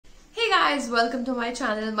guys, welcome to my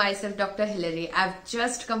channel. Myself Dr. Hilary. I've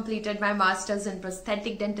just completed my masters in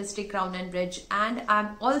prosthetic dentistry, crown and bridge, and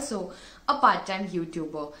I'm also a part-time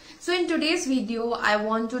YouTuber. So in today's video I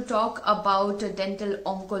want to talk about dental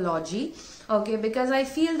oncology, okay, because I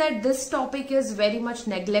feel that this topic is very much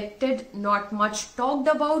neglected, not much talked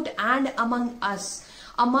about, and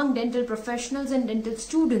among dental professionals and dental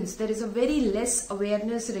students there is a very less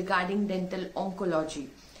awareness regarding dental oncology.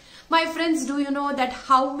 My friends, do you know that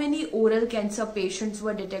how many oral cancer patients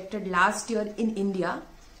were detected last year in India?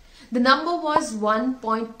 The number was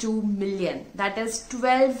 1.2 million. That is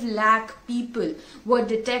 12 lakh people were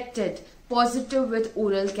detected positive with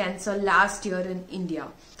oral cancer last year in India.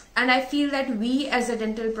 And I feel that we as a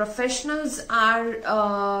dental professionals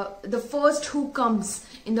are the first who comes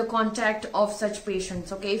in the contact of such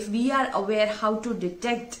patients. Okay, if we are aware how to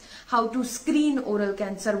detect, how to screen oral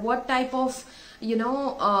cancer, what type of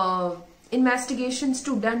investigations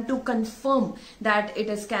to done to confirm that it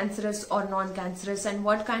is cancerous or non-cancerous, and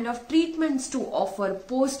what kind of treatments to offer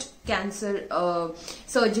post-cancer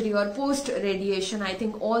surgery or post-radiation. I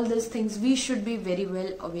think all these things we should be very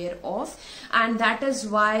well aware of, and that is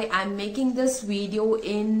why I'm making this video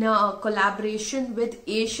in collaboration with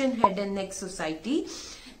Asian Head and Neck Society.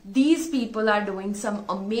 These people are doing some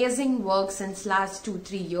amazing work since last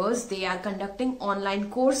 2-3 years. They are conducting online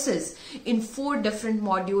courses in 4 different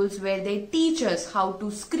modules where they teach us how to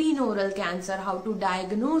screen oral cancer, how to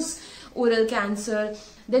diagnose oral cancer,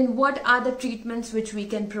 then what are the treatments which we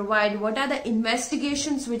can provide, what are the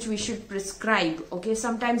investigations which we should prescribe. Okay,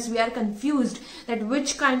 sometimes we are confused that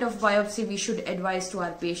which kind of biopsy we should advise to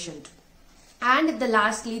our patient. And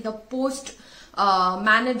lastly, the post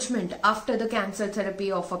management after the cancer therapy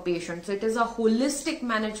of a patient. So it is a holistic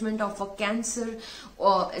management of a cancer,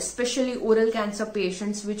 especially oral cancer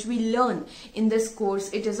patients, which we learn in this course.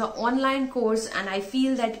 It is an online course, and I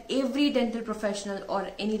feel that every dental professional or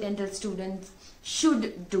any dental student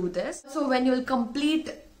should do this. So when you'll complete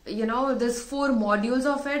this 4 modules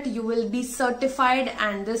of it, you will be certified,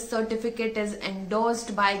 and this certificate is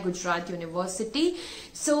endorsed by Gujarat University.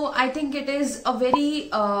 So I think it is a very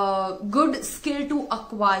good skill to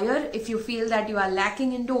acquire if you feel that you are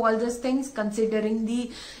lacking into all these things, considering the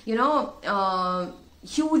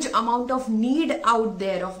huge amount of need out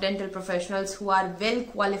there of dental professionals who are well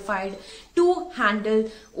qualified to handle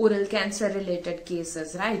oral cancer related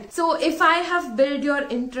cases, right? So if I have built your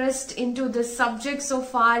interest into this subject so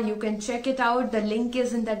far, you can check it out. The link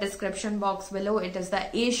is in the description box below. It is the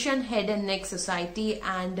Asian Head and Neck Society,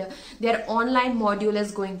 and their online module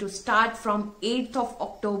is going to start from 8th of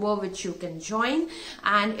October, which you can join,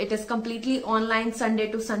 and it is completely online, Sunday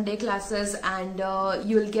to Sunday classes, and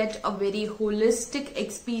you'll get a very holistic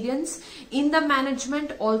experience in the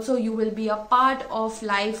management. Also, you will be a part of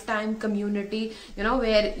lifetime community,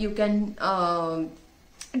 where you can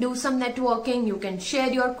do some networking, you can share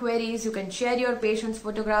your queries, you can share your patients'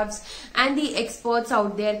 photographs, and the experts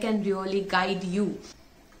out there can really guide you.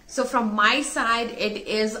 So from my side, it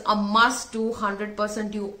is a must do.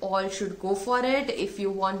 100% you all should go for it if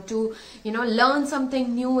you want to learn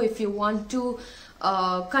something new, if you want to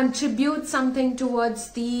contribute something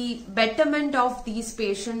towards the betterment of these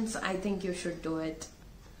patients. I think you should do it.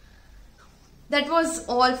 That was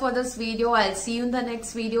all for this video. I'll see you in the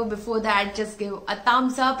next video. Before that, just give a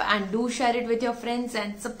thumbs up and do share it with your friends,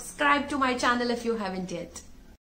 and subscribe to my channel if you haven't yet.